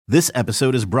This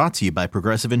episode is brought to you by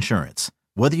Progressive Insurance.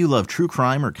 Whether you love true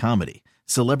crime or comedy,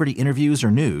 celebrity interviews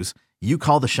or news, you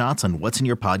call the shots on what's in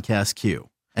your podcast queue.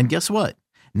 And guess what?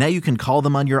 Now you can call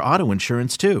them on your auto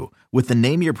insurance too with the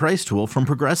Name Your Price tool from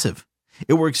Progressive.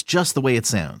 It works just the way it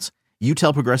sounds. You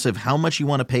tell Progressive how much you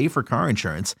want to pay for car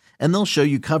insurance, and they'll show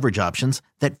you coverage options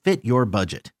that fit your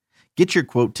budget. Get your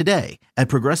quote today at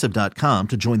Progressive.com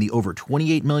to join the over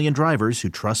 28 million drivers who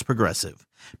trust Progressive.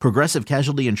 Progressive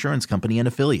Casualty Insurance Company and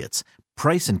Affiliates.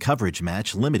 Price and coverage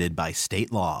match limited by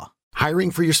state law. Hiring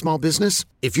for your small business?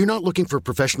 If you're not looking for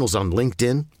professionals on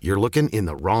LinkedIn, you're looking in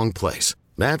the wrong place.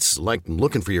 That's like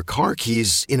looking for your car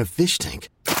keys in a fish tank.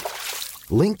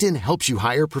 LinkedIn helps you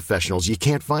hire professionals you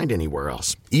can't find anywhere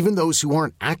else, even those who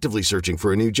aren't actively searching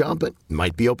for a new job but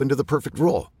might be open to the perfect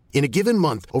role. In a given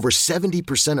month, over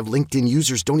 70% of LinkedIn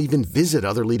users don't even visit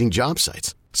other leading job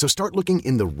sites. So start looking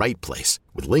in the right place.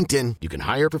 With LinkedIn, you can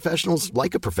hire professionals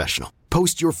like a professional.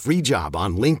 Post your free job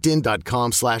on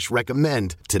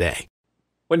linkedin.com/recommend today.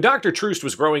 When Dr. Troost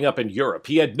was growing up in Europe,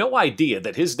 he had no idea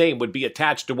that his name would be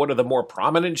attached to one of the more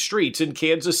prominent streets in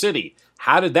Kansas City.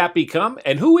 How did that become,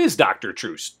 and who is Dr.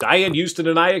 Troost? Diane Houston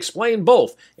and I explain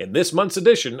both in this month's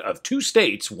edition of Two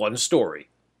States, One Story.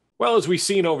 Well, as we've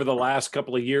seen over the last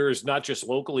couple of years, not just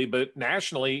locally, but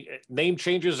nationally, name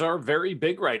changes are very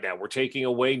big right now. We're taking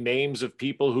away names of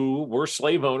people who were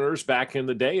slave owners back in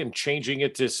the day and changing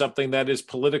it to something that is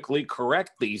politically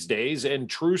correct these days. And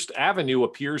Troost Avenue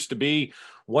appears to be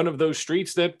one of those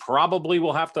streets that probably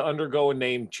will have to undergo a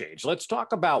name change. Let's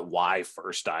talk about why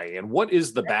first, Diane. What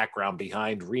is the background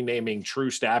behind renaming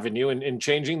Troost Avenue and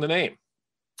changing the name?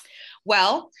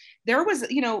 Well, there was,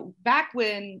 back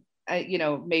when,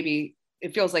 maybe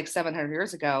it feels like 700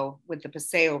 years ago with the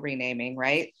Paseo renaming,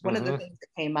 right? One of the things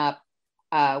that came up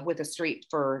with a street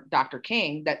for Dr.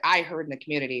 King that I heard in the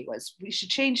community was we should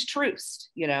change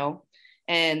Troost,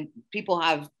 and people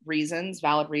have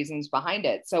valid reasons behind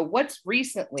it. So what's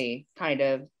recently kind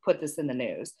of put this in the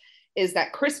news is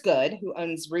that Chris Good, who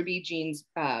owns Ruby Jean's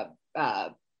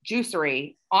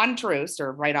juicery on Troost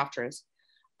or right off Troost,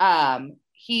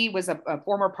 he was a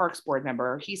former Parks Board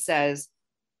member. He says,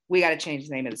 we got to change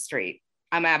the name of the street.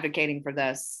 I'm advocating for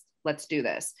this. Let's do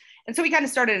this. And so we kind of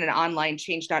started an online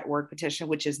change.org petition,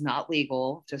 which is not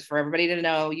legal, just for everybody to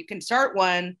know. You can start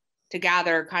one to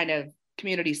gather kind of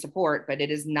community support, but it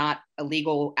is not a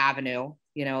legal avenue,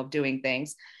 of doing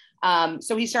things.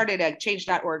 So he started a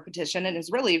change.org petition and is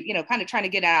really, kind of trying to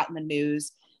get it out in the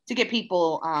news to get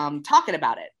people talking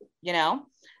about it,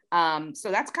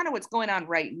 So that's kind of what's going on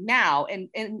right now.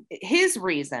 And his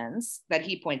reasons that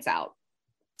he points out,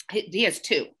 he has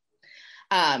two.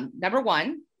 Number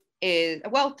one is,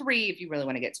 three, if you really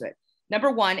want to get to it.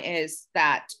 Number one is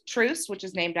that Troost, which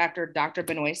is named after Dr.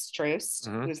 Benoist Troost,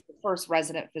 who was the first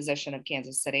resident physician of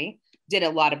Kansas City, did a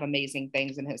lot of amazing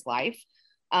things in his life,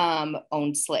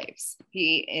 owned slaves.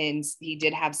 He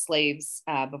did have slaves,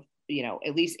 at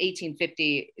least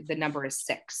 1850, the number is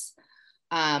 6.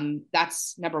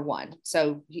 That's number one.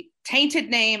 So tainted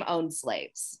name, owned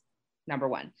slaves. Number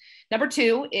one. Number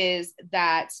two is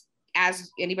that as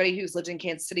anybody who's lived in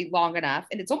Kansas City long enough,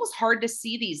 and it's almost hard to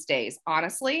see these days,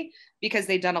 honestly, because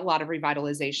they've done a lot of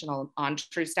revitalization on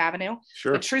Troost Avenue.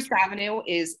 Sure. But Troost Avenue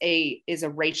is a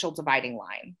racial dividing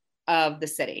line of the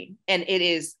city, and it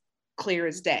is clear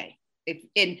as day.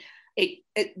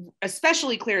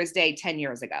 Especially clear as day 10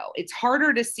 years ago. It's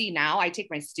harder to see now. I take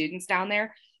my students down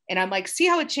there, and I'm like, see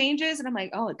how it changes? And I'm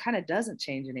like, oh, it kind of doesn't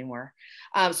change anymore.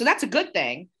 So that's a good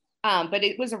thing. But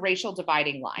it was a racial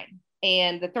dividing line.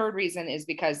 And the third reason is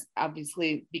because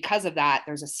of that,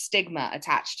 there's a stigma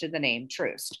attached to the name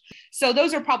Troost. So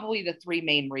those are probably the three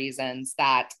main reasons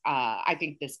that I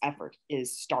think this effort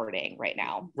is starting right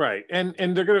now. Right. And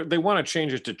they want to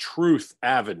change it to Truth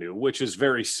Avenue, which is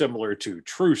very similar to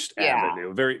Troost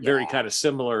Avenue, very kind of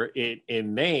similar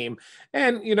in name.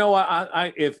 And,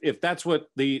 if that's what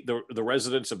the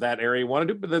residents of that area want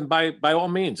to do, then by all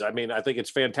means, I mean, I think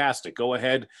it's fantastic. Go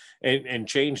ahead and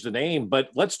change the name. But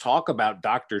let's talk about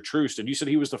Dr. Troost. And you said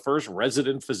he was the first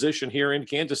resident physician here in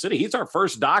Kansas City. He's our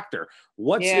first doctor.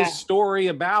 What's his story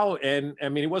about? And I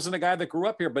mean, he wasn't a guy that grew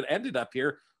up here, but ended up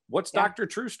here. What's Dr.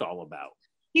 Troost all about?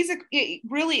 He's a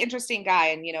really interesting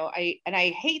guy. And, I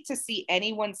hate to see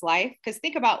anyone's life, because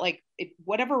think about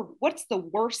what's the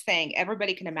worst thing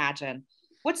everybody can imagine?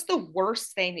 What's the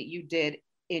worst thing that you did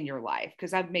in your life?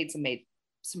 Because I've made some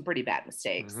pretty bad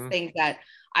mistakes, things that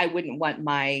I wouldn't want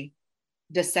my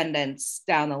descendants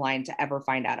down the line to ever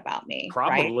find out about me.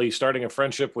 Probably starting a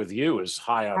friendship with you is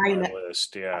high on my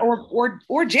list. Yeah.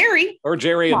 Or Jerry. Or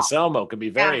Jerry and Selmo could be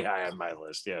very high on my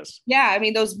list. Yes. Yeah. I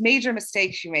mean, those major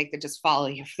mistakes you make that just follow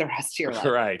you for the rest of your life.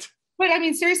 Right. But I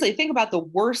mean, seriously, think about the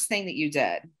worst thing that you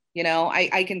did. You know,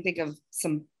 I can think of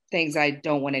some things I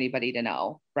don't want anybody to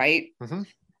know, right?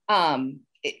 Mm-hmm.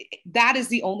 That is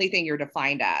the only thing you're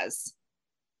defined as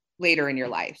later in your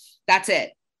life. That's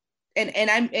it.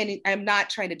 And I'm not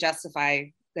trying to justify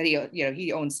that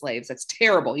he owned slaves. That's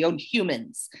terrible. He owned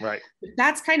humans. Right. But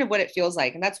that's kind of what it feels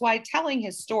like. And that's why telling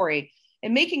his story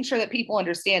and making sure that people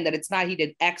understand that it's not he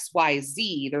did X, Y,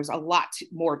 Z. There's a lot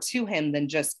more to him than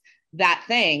just that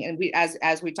thing. And we,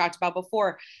 as we talked about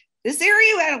before, this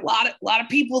area had a lot of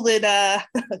people that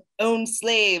owned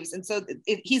slaves, and so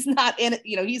he's not in it.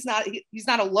 You know, he's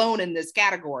not alone in this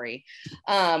category.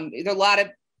 There are a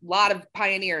lot of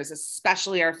pioneers,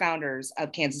 especially our founders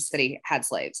of Kansas City, had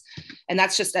slaves, and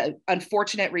that's just an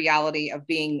unfortunate reality of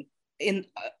being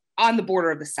on the border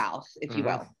of the South, if you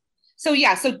will. So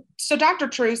yeah, so Dr.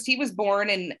 Troost, he was born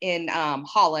in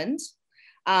Holland.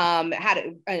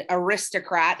 Had an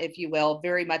aristocrat, if you will,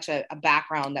 very much a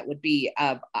background that would be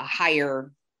a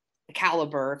higher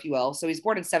caliber, if you will. So he's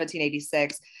born in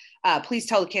 1786. Please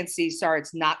tell the Kansas City Star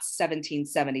it's not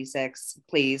 1776,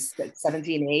 please. It's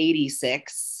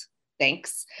 1786.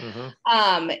 Thanks.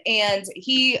 And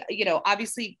he,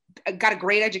 obviously got a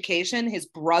great education. His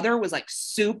brother was like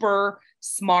super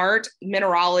smart,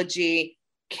 mineralogy,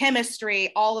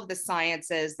 chemistry, all of the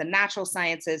sciences, the natural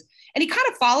sciences, and he kind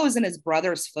of follows in his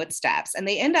brother's footsteps, and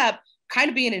they end up kind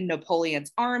of being in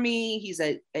Napoleon's army. He's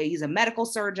a medical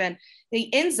surgeon. They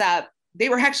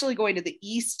were actually going to the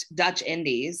East Dutch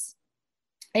Indies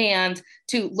and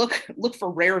to look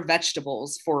for rare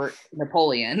vegetables for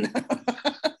Napoleon.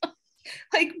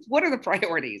 Like, what are the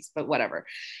priorities? But whatever.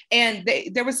 And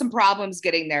there was some problems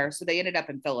getting there. So they ended up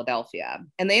in Philadelphia,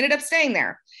 and they ended up staying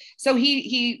there. So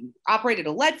he operated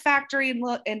a lead factory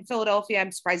in Philadelphia.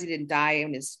 I'm surprised he didn't die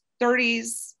in his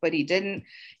 30s, but he didn't.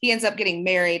 He ends up getting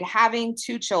married, having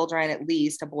 2 children, at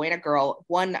least a boy and a girl.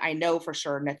 One, I know for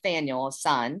sure, Nathaniel, a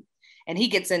son, and he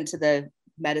gets into the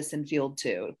medicine field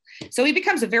too. So he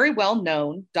becomes a very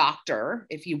well-known doctor,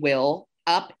 if you will,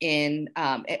 up in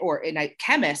a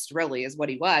chemist, really is what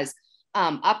he was,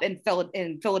 up in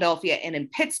Philadelphia and in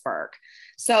Pittsburgh.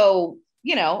 So,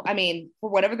 I mean,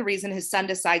 for whatever the reason, his son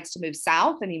decides to move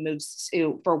south, and he moves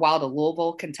for a while to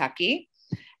Louisville, Kentucky.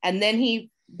 And then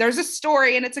there's a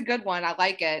story, and it's a good one. I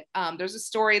like it. There's a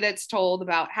story that's told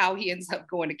about how he ends up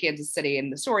going to Kansas City.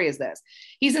 And the story is this: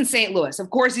 he's in St. Louis.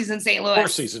 Of course he's in St. Louis. Of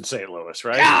course he's in St. Louis,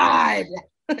 right? God.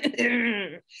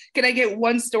 Can I get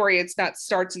one story? It's not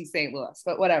starts in St. Louis,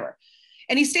 but whatever.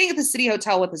 And he's staying at the City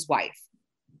Hotel with his wife.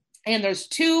 And there's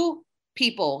 2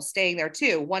 people staying there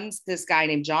too. One's this guy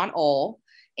named John Ohl,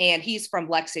 and he's from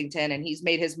Lexington, and he's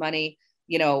made his money,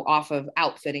 off of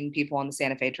outfitting people on the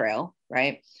Santa Fe Trail,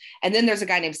 right? And then there's a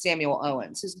guy named Samuel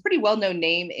Owens, who's a pretty well-known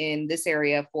name in this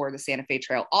area for the Santa Fe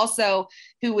Trail, also,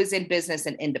 who was in business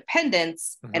in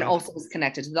Independence and also was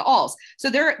connected to the Alls. So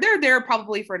they're there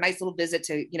probably for a nice little visit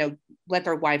to, let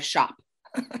their wives shop.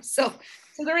 So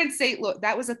they're in St. Louis.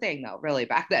 That was a thing, though, really,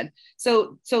 back then.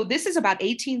 So this is about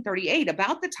 1838,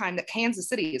 about the time that Kansas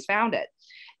City is founded.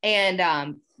 And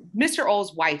Mr.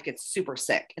 Ohl's wife gets super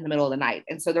sick in the middle of the night.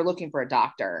 And so they're looking for a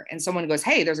doctor. And someone goes,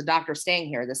 hey, there's a doctor staying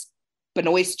here, this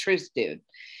Benoist Troost dude.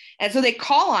 And so they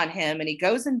call on him, and he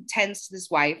goes and tends to this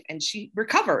wife, and she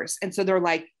recovers. And so they're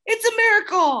like, it's a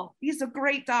miracle. He's a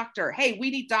great doctor. Hey,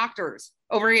 we need doctors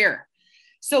over here.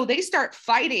 So they start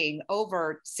fighting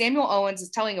over. Samuel Owens is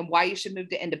telling him why you should move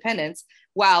to Independence,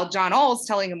 while John Ohl's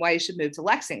telling him why you should move to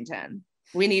Lexington.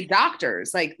 We need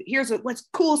doctors. Like, here's what's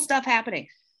cool stuff happening.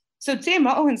 So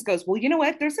Samuel Owens goes, well, you know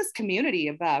what? There's this community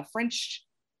of French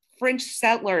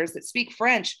settlers that speak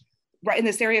French right in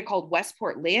this area called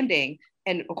Westport Landing.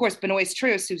 And of course, Benoist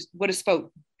Troost, who would have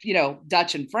spoke,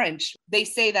 Dutch and French. They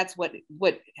say that's what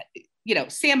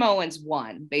Sam Owens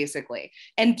won, basically.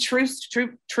 And Troost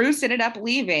ended up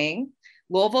leaving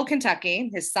Louisville, Kentucky.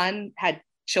 His son had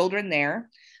children there.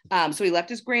 So he left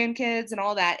his grandkids and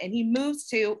all that, and he moves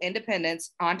to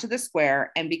Independence onto the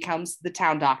square and becomes the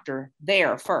town doctor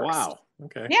there first. Wow.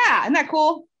 Okay. Yeah. Isn't that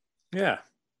cool? Yeah.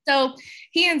 So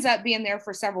he ends up being there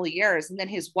for several years, and then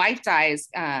his wife dies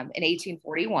in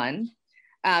 1841.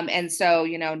 And so,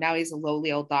 now he's a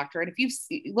lowly old doctor. And if you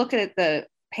look at the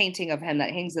painting of him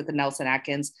that hangs at the Nelson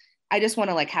Atkins, I just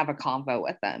want to have a convo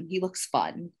with him. He looks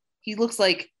fun. He looks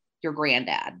like your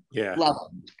granddad. Yeah. Love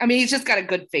him. I mean, he's just got a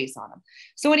good face on him.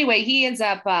 So anyway, he ends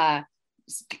up,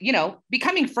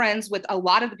 becoming friends with a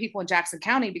lot of the people in Jackson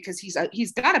County, because he's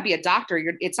got to be a doctor.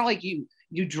 It's not like you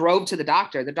drove to the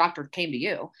doctor came to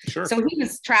you. Sure. So he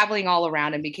was traveling all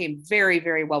around and became very,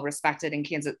 very well respected in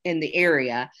Kansas, in the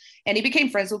area. And he became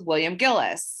friends with William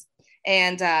Gillis.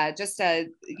 And just a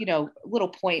little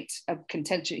point of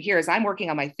contention here is I'm working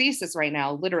on my thesis right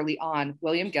now, literally on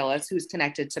William Gillis, who's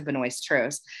connected to Benoist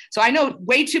Truce. So I know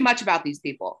way too much about these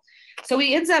people. So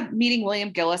he ends up meeting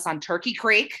William Gillis on Turkey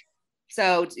Creek.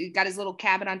 So he got his little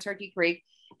cabin on Turkey Creek,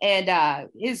 and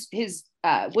his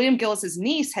William Gillis's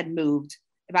niece had moved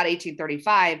about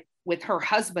 1835 with her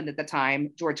husband at the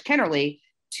time, George Kennerly,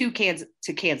 to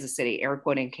Kansas City, air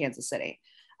quoting Kansas City.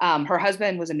 Her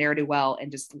husband was a ne'er-do-well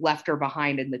and just left her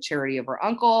behind in the charity of her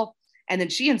uncle. And then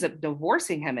she ends up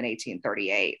divorcing him in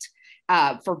 1838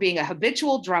 for being a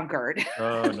habitual drunkard.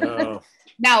 Oh, no.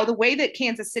 Now, the way that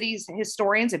Kansas City's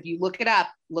historians, if you look it up,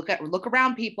 look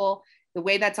around people, the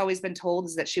way that's always been told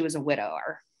is that she was a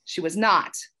widower. She was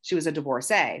not. She was a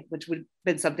divorcee, which would have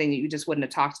been something that you just wouldn't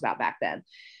have talked about back then.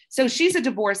 So she's a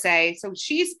divorcee. So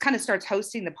she's kind of starts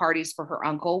hosting the parties for her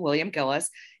uncle, William Gillis,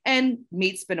 and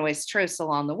meets Benoist Truce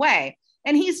along the way.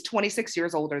 And he's 26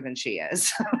 years older than she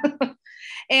is.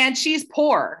 And she's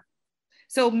poor.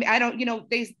 So I don't,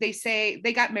 they say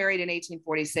they got married in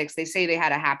 1846. They say they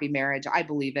had a happy marriage. I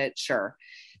believe it. Sure.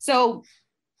 So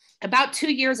about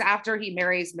 2 years after he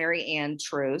marries Mary Ann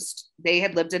Truce, they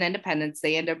had lived in Independence.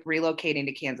 They end up relocating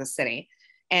to Kansas City.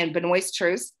 And Benoist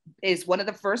Truce is one of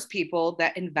the first people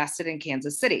that invested in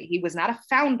Kansas City. He was not a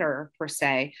founder per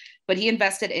se, but he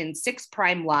invested in 6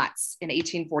 prime lots in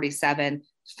 1847,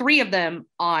 3 of them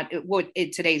on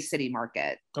today's city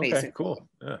market. Okay, basically. cool.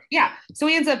 Yeah. So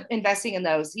he ends up investing in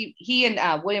those. He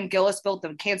and William Gillis built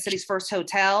the Kansas City's first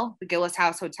hotel, the Gillis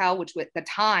House Hotel, which at the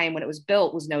time when it was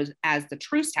built was known as the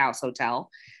Truce House Hotel.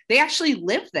 They actually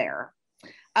lived there.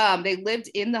 They lived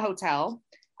in the hotel.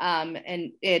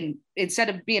 And instead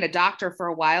of being a doctor for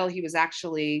a while, he was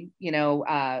actually,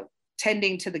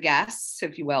 tending to the guests,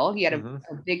 if you will. He had a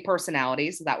big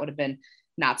personality, so that would have been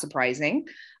not surprising.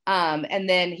 And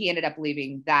then he ended up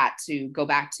leaving that to go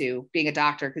back to being a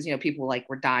doctor because, people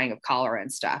were dying of cholera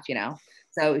and stuff,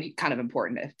 so kind of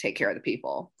important to take care of the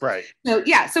people. Right. So,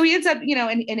 yeah. So he ends up,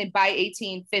 and by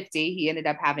 1850, he ended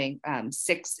up having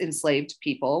 6 enslaved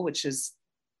people, which is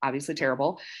obviously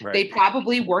terrible. Right. They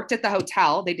probably worked at the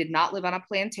hotel. They did not live on a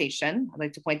plantation. I'd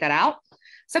like to point that out.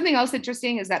 Something else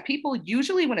interesting is that people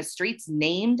usually, when a street's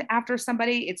named after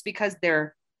somebody, it's because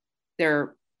their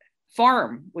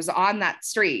farm was on that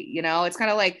street. It's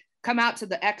kind of like come out to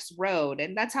the X road.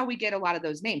 And that's how we get a lot of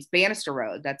those names. Bannister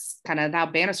Road. That's kind of how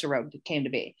Bannister Road came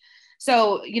to be.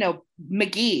 So,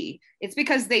 McGee, it's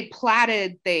because they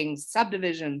platted things,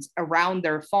 subdivisions around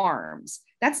their farms.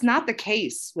 That's not the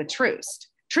case with Truce.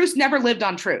 Truce never lived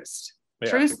on Truce. Yeah.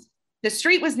 Truce, the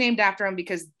street was named after him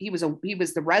because he was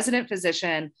the resident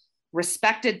physician,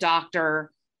 respected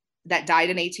doctor that died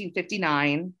in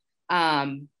 1859.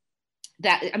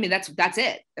 That's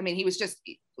it. He was just,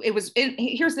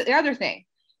 here's the other thing.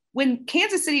 When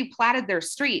Kansas City platted their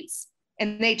streets,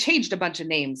 and they changed a bunch of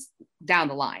names down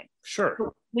the line.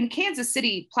 Sure. When Kansas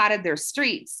City platted their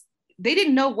streets, they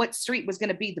didn't know what street was going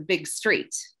to be the big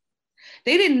street.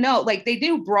 They didn't know, they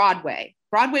knew Broadway.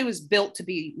 Broadway was built to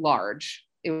be large.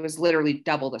 It was literally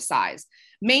double the size.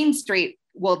 Main Street,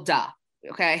 well, duh.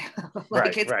 Okay.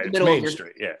 Right. It's right. the middle Main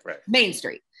Street. Yeah. Right. Main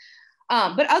Street.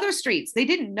 But other streets, they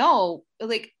didn't know,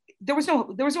 there was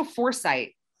no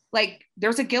foresight.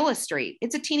 There's a Gillis Street.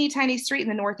 It's a teeny tiny street in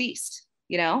the Northeast,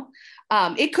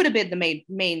 it could have been the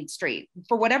main street.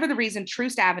 For whatever the reason,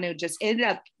 Truce Avenue just ended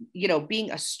up,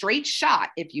 being a straight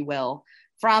shot, if you will,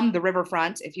 from the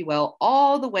riverfront, if you will,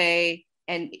 all the way.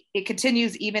 And it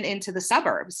continues even into the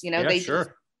suburbs,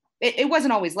 Sure. It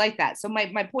wasn't always like that. So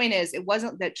my point is, it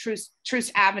wasn't that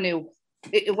Truce Avenue,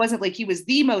 it wasn't like he was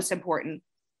the most important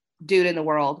dude in the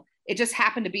world. It just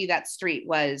happened to be that street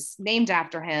was named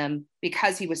after him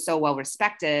because he was so well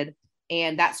respected,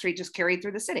 and that street just carried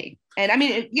through the city. And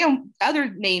other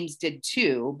names did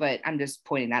too, but I'm just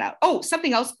pointing that out. Oh,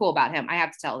 something else cool about him. I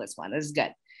have to tell this one. This is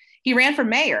good. He ran for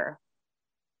mayor.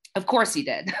 Of course he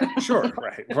did. Sure,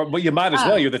 right. Well, you might as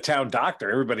well. You're the town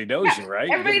doctor. Everybody knows you, right?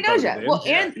 Everybody knows you. Well,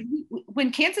 and when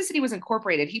Kansas City was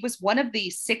incorporated, he was one of the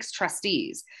 6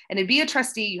 trustees. And to be a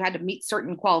trustee, you had to meet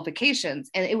certain qualifications.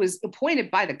 And it was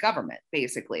appointed by the government,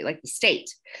 basically, like the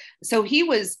state. So he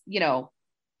was,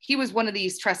 he was one of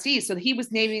these trustees. So he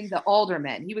was naming the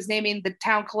alderman. He was naming the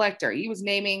town collector. He was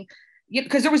naming,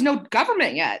 because there was no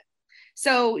government yet.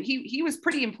 So he was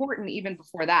pretty important even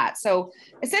before that. So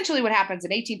essentially what happens in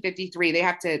 1853,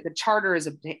 the charter is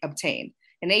obtained.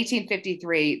 In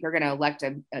 1853, they're going to elect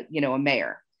a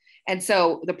mayor. And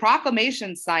so the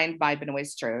proclamation signed by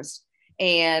Benoist Truce,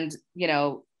 and,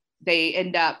 they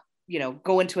end up,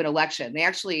 going to an election. They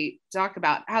actually talk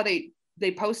about how they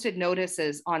posted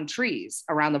notices on trees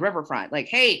around the riverfront, like,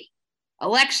 hey,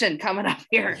 election coming up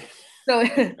here. So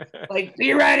like,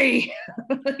 be ready.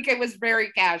 Like it was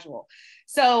very casual.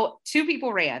 So two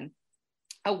people ran,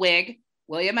 a Whig,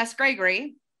 William S.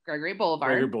 Gregory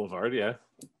Boulevard, yeah.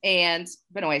 and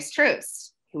Benoist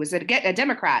Truce, who was a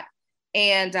Democrat.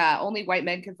 And only white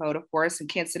men could vote, of course, and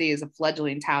Kansas City is a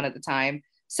fledgling town at the time.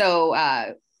 So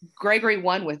Gregory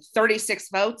won with 36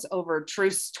 votes over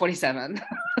Truce 27.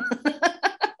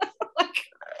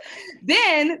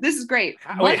 Then this is great.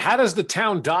 Wait, how does the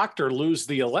town doctor lose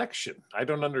the election? I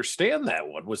don't understand that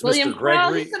one. Was William Mr. Gregory?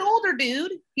 Well, he's an older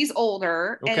dude. He's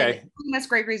older. Okay. And William S.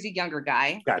 Gregory's a younger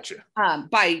guy. Gotcha.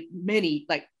 By many,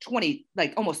 like 20,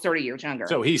 like almost 30 years younger.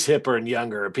 So he's hipper and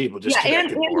younger, and people just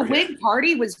and the Whig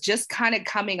Party was just kind of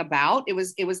coming about. It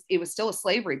was still a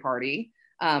slavery party.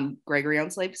 Gregory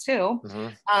owned slaves too.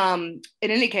 Mm-hmm.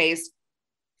 In any case,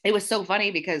 it was so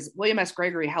funny because William S.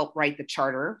 Gregory helped write the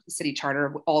charter, the city charter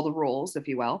of all the rules, if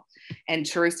you will, and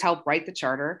Truce helped write the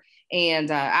charter. And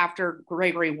after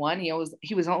Gregory won, he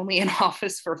was only in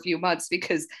office for a few months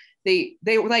because they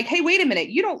were like, "Hey, wait a minute!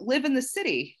 You don't live in the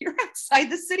city. You're outside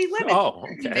the city limits. Oh,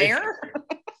 okay. There."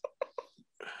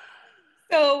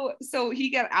 So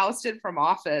he got ousted from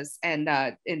office, and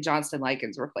Johnston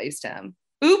Likens replaced him.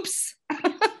 Oops.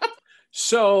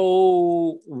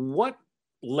 So what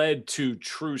led to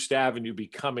Troost Avenue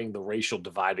becoming the racial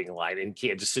dividing line in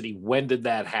Kansas City? When did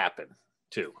that happen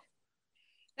too?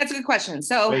 That's a good question.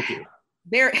 So thank you.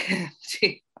 There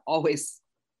always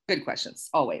good questions,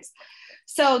 always.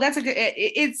 So that's a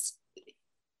good,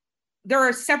 there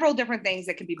are several different things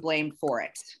that can be blamed for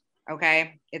it.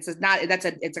 Okay. It's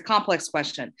a complex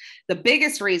question. The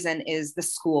biggest reason is the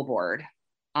school board,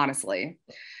 honestly.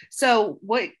 So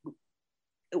what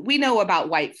we know about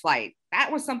white flight, that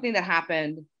was something that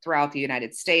happened throughout the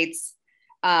United States.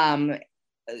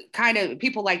 Kind of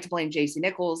people like to blame J.C.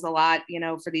 Nichols a lot,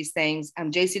 for these things.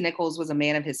 J.C. Nichols was a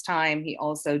man of his time. He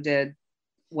also did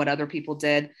what other people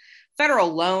did. Federal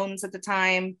loans at the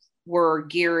time were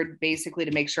geared basically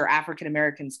to make sure African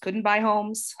Americans couldn't buy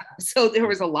homes. So there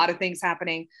was a lot of things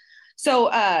happening. So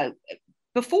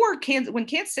when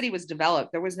Kansas City was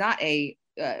developed, there was not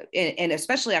and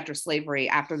especially after slavery,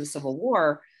 after the Civil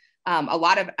War, a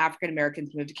lot of African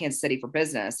Americans moved to Kansas City for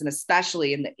business, and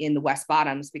especially in the West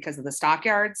Bottoms because of the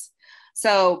stockyards.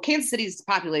 So Kansas City's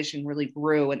population really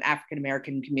grew in African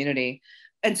American community.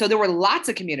 And so there were lots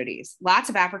of communities, lots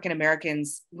of African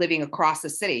Americans living across the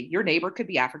city. Your neighbor could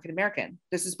be African American.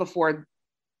 This is before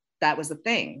that was a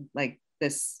thing, like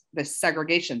this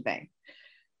segregation thing.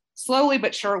 Slowly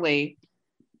but surely,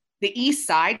 the East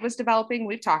Side was developing.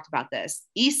 We've talked about this.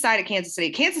 East side of Kansas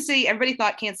City. Kansas City, everybody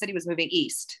thought Kansas City was moving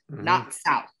east, not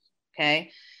south.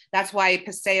 Okay. That's why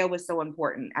Paseo was so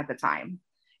important at the time,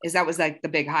 is that was like the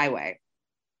big highway.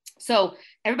 So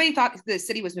everybody thought the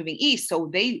city was moving east. So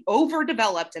they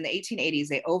overdeveloped in the 1880s.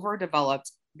 They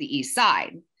overdeveloped the East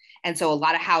Side. And so a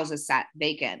lot of houses sat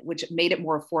vacant, which made it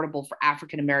more affordable for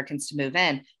African Americans to move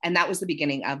in. And that was the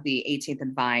beginning of the 18th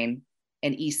and Vine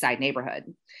and East Side neighborhood.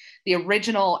 The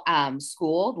original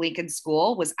school, Lincoln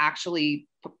School, was actually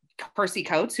Percy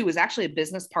Coates, who was actually a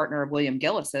business partner of William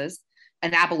Gillis's,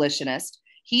 an abolitionist.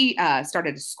 He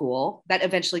started a school that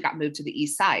eventually got moved to the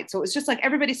East Side. So it was just like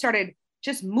everybody started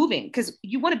just moving because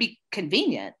you want to be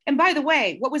convenient. And by the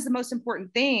way, what was the most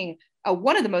important thing?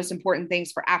 One of the most important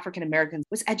things for African Americans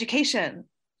was education.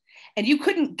 And you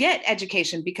couldn't get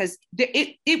education because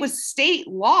it was state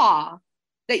law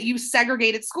that you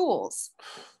segregated schools.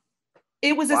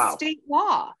 It was a state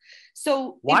law.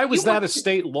 So why was that a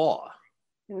state law?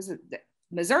 It was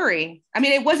Missouri. I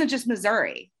mean, it wasn't just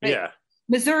Missouri. Yeah.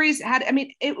 Missouri's had,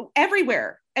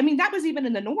 everywhere. That was even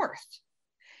in the North.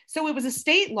 So it was a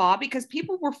state law because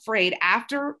people were afraid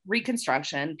after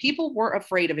Reconstruction, people were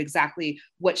afraid of exactly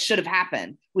what should have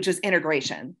happened, which was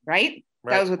integration, right?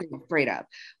 That was what they were afraid of.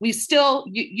 We still,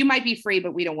 you might be free,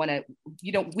 but we don't want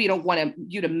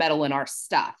you to meddle in our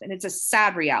stuff. And it's a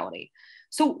sad reality.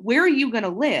 So where are you going to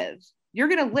live? You're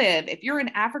going to live, if you're an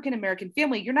African-American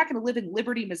family, you're not going to live in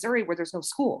Liberty, Missouri, where there's no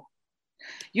school.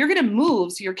 You're going to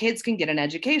move so your kids can get an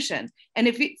education. And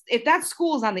if that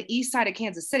school is on the east side of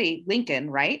Kansas City, Lincoln,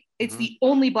 right? It's the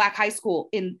only Black high school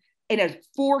in a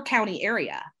 4-county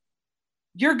area.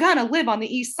 You're going to live on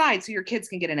the east side so your kids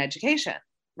can get an education,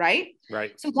 right?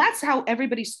 Right. So that's how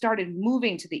everybody started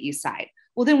moving to the east side.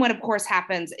 Well, then what of course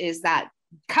happens is that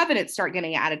covenants start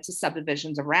getting added to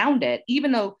subdivisions around it,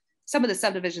 even though some of the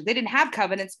subdivisions, they didn't have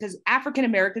covenants because African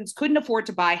Americans couldn't afford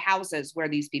to buy houses where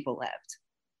these people lived,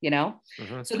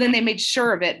 So then they made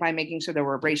sure of it by making sure there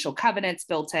were racial covenants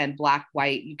built in, Black,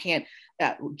 white, you can't,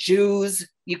 Jews,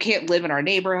 you can't live in our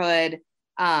neighborhood.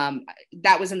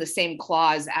 That was in the same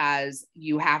clause as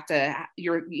you have to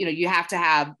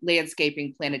have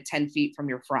landscaping planted 10 feet from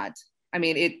your front. I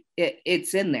mean,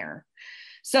 it's in there.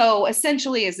 So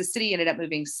essentially, as the city ended up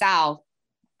moving south,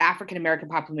 African-American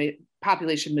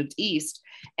population moved east.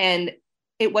 And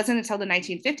it wasn't until the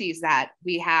 1950s that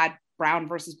we had Brown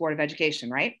versus Board of Education,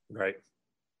 right? Right.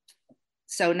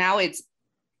 So now it's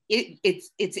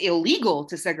illegal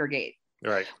to segregate.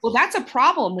 Right. Well, that's a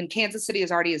problem when Kansas City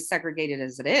is already as segregated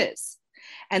as it is.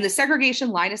 And the segregation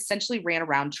line essentially ran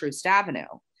around Troost Avenue.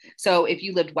 So if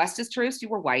you lived west of Troost, you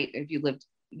were white. If you lived,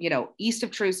 east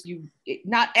of Troost,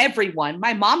 not everyone.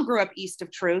 My mom grew up east of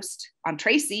Troost on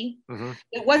Tracy. Mm-hmm.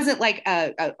 It wasn't like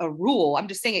a rule. I'm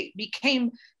just saying it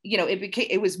became,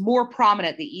 it was more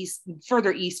prominent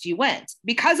further east you went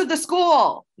because of the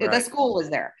school. Right. The school was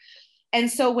there. And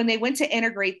so when they went to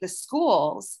integrate the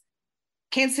schools,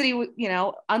 Kansas City,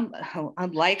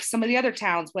 unlike some of the other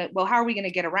towns, went, well, how are we going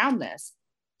to get around this?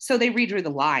 So they redrew the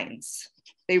lines.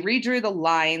 They redrew the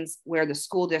lines where the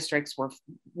school districts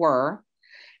were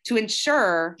to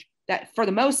ensure that, for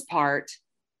the most part,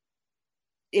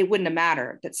 it wouldn't have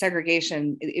mattered, that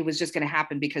segregation, it was just going to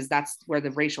happen because that's where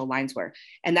the racial lines were.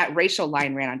 And that racial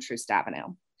line ran on Troost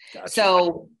Avenue. Gotcha.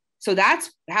 So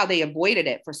that's how they avoided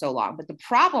it for so long. But the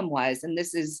problem was, and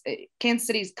this is Kansas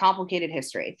City's complicated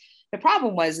history, the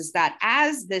problem is that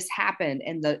as this happened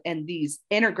and these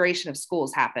integration of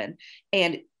schools happened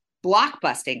and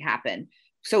blockbusting happened,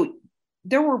 so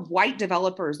there were white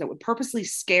developers that would purposely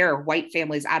scare white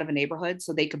families out of a neighborhood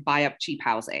so they could buy up cheap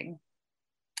housing.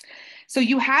 So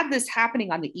you had this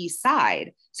happening on the east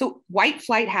side. So white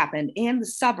flight happened and the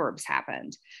suburbs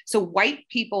happened. So white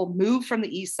people moved from the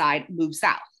east side, moved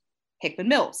south. Hickman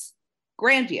Mills,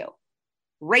 Grandview,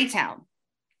 Raytown,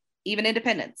 even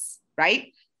Independence,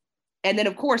 right? And then,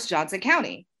 of course, Johnson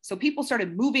County. So people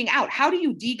started moving out. How do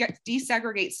you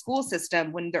desegregate school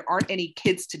system when there aren't any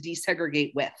kids to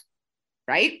desegregate with,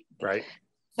 right? Right.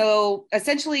 So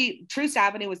essentially, Troost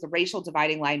Avenue was the racial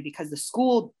dividing line because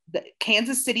the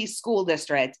Kansas City School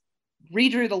District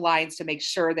redrew the lines to make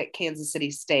sure that Kansas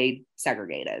City stayed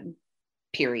segregated,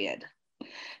 period.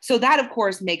 So that, of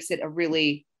course, makes it a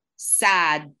really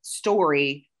sad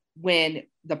story when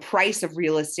the price of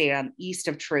real estate on east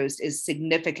of Troost is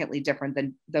significantly different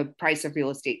than the price of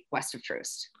real estate west of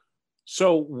Troost.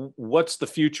 So what's the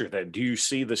future then? Do you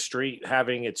see the street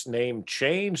having its name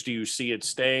changed? Do you see it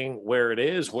staying where it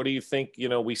is? What do you think,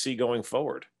 we see going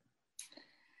forward?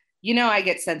 I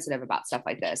get sensitive about stuff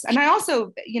like this. And I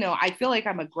also, I feel like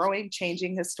I'm a growing,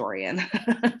 changing historian.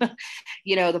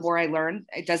 The more I learn,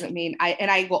 it doesn't mean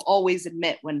I will always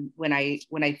admit when I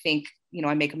think,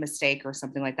 I make a mistake or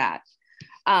something like that.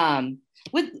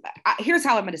 Here's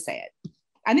how I'm going to say it.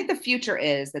 I think the future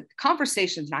is that the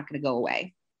conversation is not going to go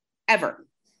away ever.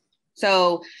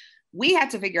 So we had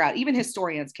to figure out, even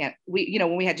historians can't,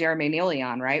 when we had Jeremy Neely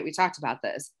on, right, we talked about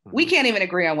this. Mm-hmm. We can't even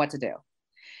agree on what to do.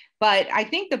 But I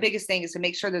think the biggest thing is to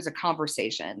make sure there's a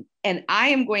conversation. And I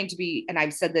am going to be, and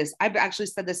I've actually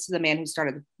said this to the man who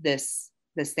started this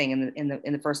thing in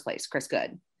the first place, Chris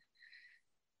Good.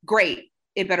 Great.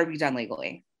 It better be done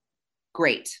legally.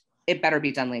 Great. It better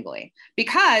be done legally.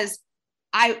 Because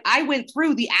I went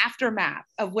through the aftermath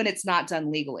of when it's not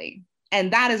done legally.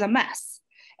 And that is a mess.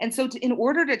 And so in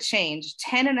order to change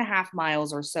 10 and a half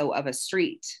miles or so of a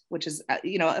street, which is,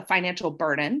 a financial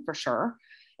burden for sure.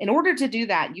 In order to do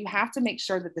that, you have to make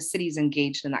sure that the city is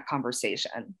engaged in that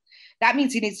conversation. That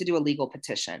means he needs to do a legal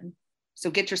petition.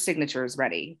 So get your signatures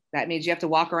ready. That means you have to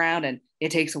walk around and it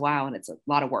takes a while and it's a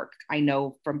lot of work. I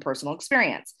know from personal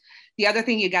experience. The other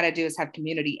thing you got to do is have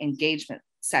community engagement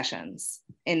sessions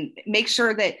and make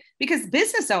sure that, because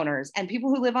business owners and people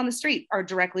who live on the street are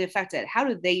directly affected. How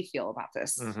do they feel about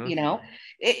this? Mm-hmm.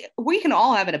 We can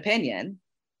all have an opinion.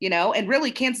 And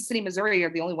really Kansas City, Missouri are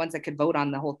the only ones that could vote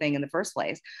on the whole thing in the first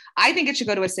place. I think it should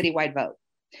go to a citywide vote.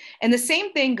 And the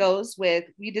same thing goes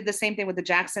we did the same thing with the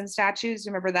Jackson statues.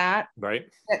 Remember that? Right.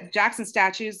 Jackson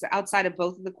statues outside of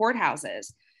both of the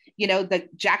courthouses. The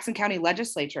Jackson County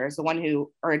legislature is the one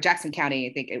or Jackson County,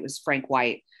 I think it was Frank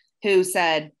White, who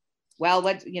said, well,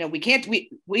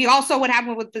 we also what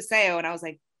happened with Paseo. And I was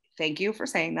like, thank you for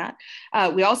saying that.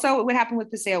 We also, what happened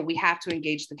with Paseo, we have to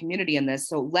engage the community in this.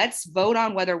 So let's vote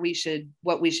on what we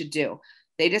should do.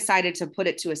 They decided to put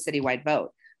it to a citywide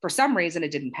vote. For some reason,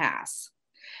 it didn't pass.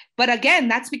 But again,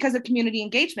 that's because of community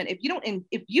engagement.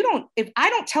 If I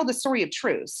don't tell the story of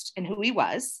Troost and who he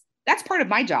was, that's part of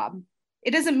my job.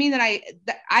 It doesn't mean that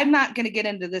I'm not going to get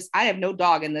into this. I have no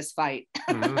dog in this fight.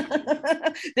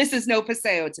 Mm-hmm. This is no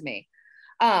Paseo to me.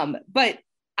 But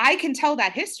I can tell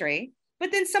that history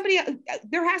But then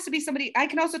there has to be somebody. I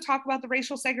can also talk about the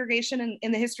racial segregation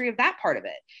and the history of that part of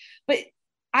it. But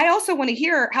I also want to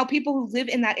hear how people who live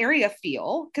in that area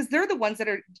feel, because they're the ones that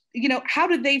are, how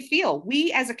do they feel?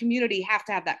 We as a community have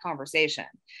to have that conversation.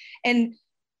 And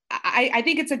I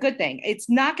think it's a good thing. It's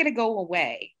not going to go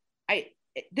away.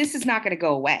 This is not going to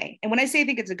go away. And when I say I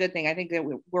think it's a good thing, I think that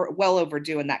we're well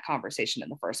overdue in that conversation in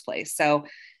the first place. So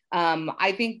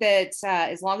I think that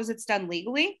as long as it's done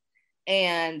legally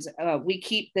and we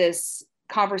keep this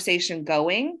conversation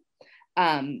going,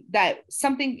 that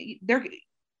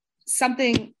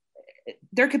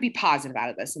there could be positive out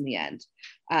of this in the end,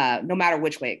 no matter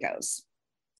which way it goes.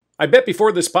 I bet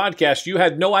before this podcast, you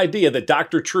had no idea that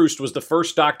Dr. Troost was the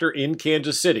first doctor in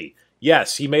Kansas City.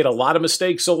 Yes, he made a lot of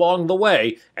mistakes along the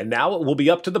way, and now it will be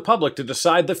up to the public to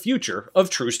decide the future of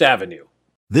Troost Avenue.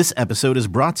 This episode is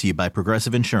brought to you by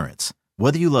Progressive Insurance.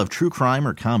 Whether you love true crime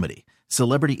or comedy,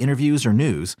 celebrity interviews or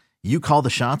news, you call the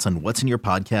shots on what's in your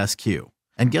podcast queue.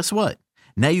 And guess what?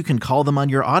 Now you can call them on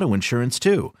your auto insurance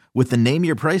too, with the Name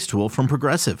Your Price tool from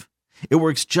Progressive. It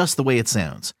works just the way it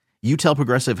sounds. You tell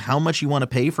Progressive how much you want to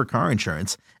pay for car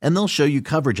insurance, and they'll show you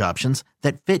coverage options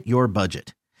that fit your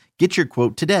budget. Get your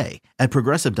quote today at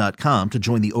Progressive.com to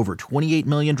join the over 28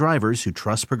 million drivers who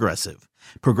trust Progressive.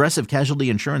 Progressive Casualty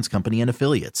Insurance Company and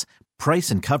Affiliates. Price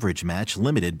and coverage match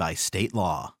limited by state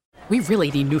law. We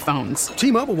really need new phones.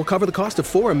 T-Mobile will cover the cost of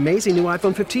 4 amazing new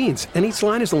iPhone 15s, and each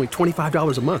line is only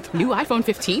 $25 a month. New iPhone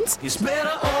 15s? It's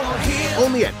better over here.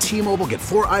 Only at T-Mobile, get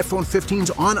 4 iPhone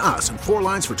 15s on us and 4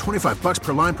 lines for $25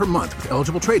 per line per month with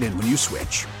eligible trade-in when you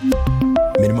switch.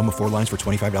 Minimum of 4 lines for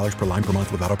 $25 per line per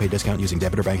month with autopay discount using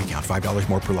debit or bank account. $5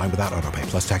 more per line without autopay,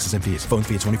 plus taxes and fees. Phone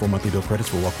fee at 24 monthly bill credits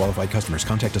for well-qualified customers.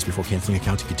 Contact us before canceling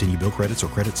account to continue bill credits or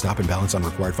credit stop and balance on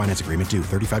required finance agreement due.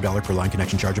 $35 per line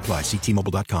connection charge applies. See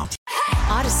T-Mobile.com.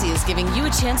 Odyssey is giving you a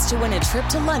chance to win a trip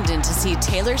to London to see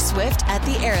Taylor Swift at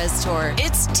the Eras Tour.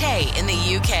 It's Tay in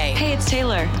the UK. Hey, it's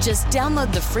Taylor. Just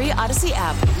download the free Odyssey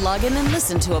app, log in and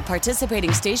listen to a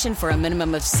participating station for a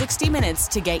minimum of 60 minutes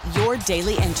to get your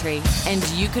daily entry. And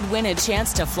you could win a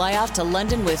chance to fly off to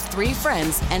London with 3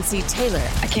 friends and see Taylor.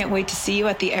 I can't wait to see you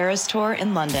at the Eras Tour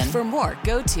in London. For more,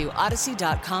 go to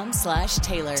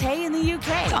odyssey.com/Taylor. Tay in the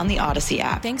UK. On the Odyssey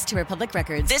app. Thanks to Republic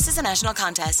Records. This is a national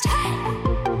contest.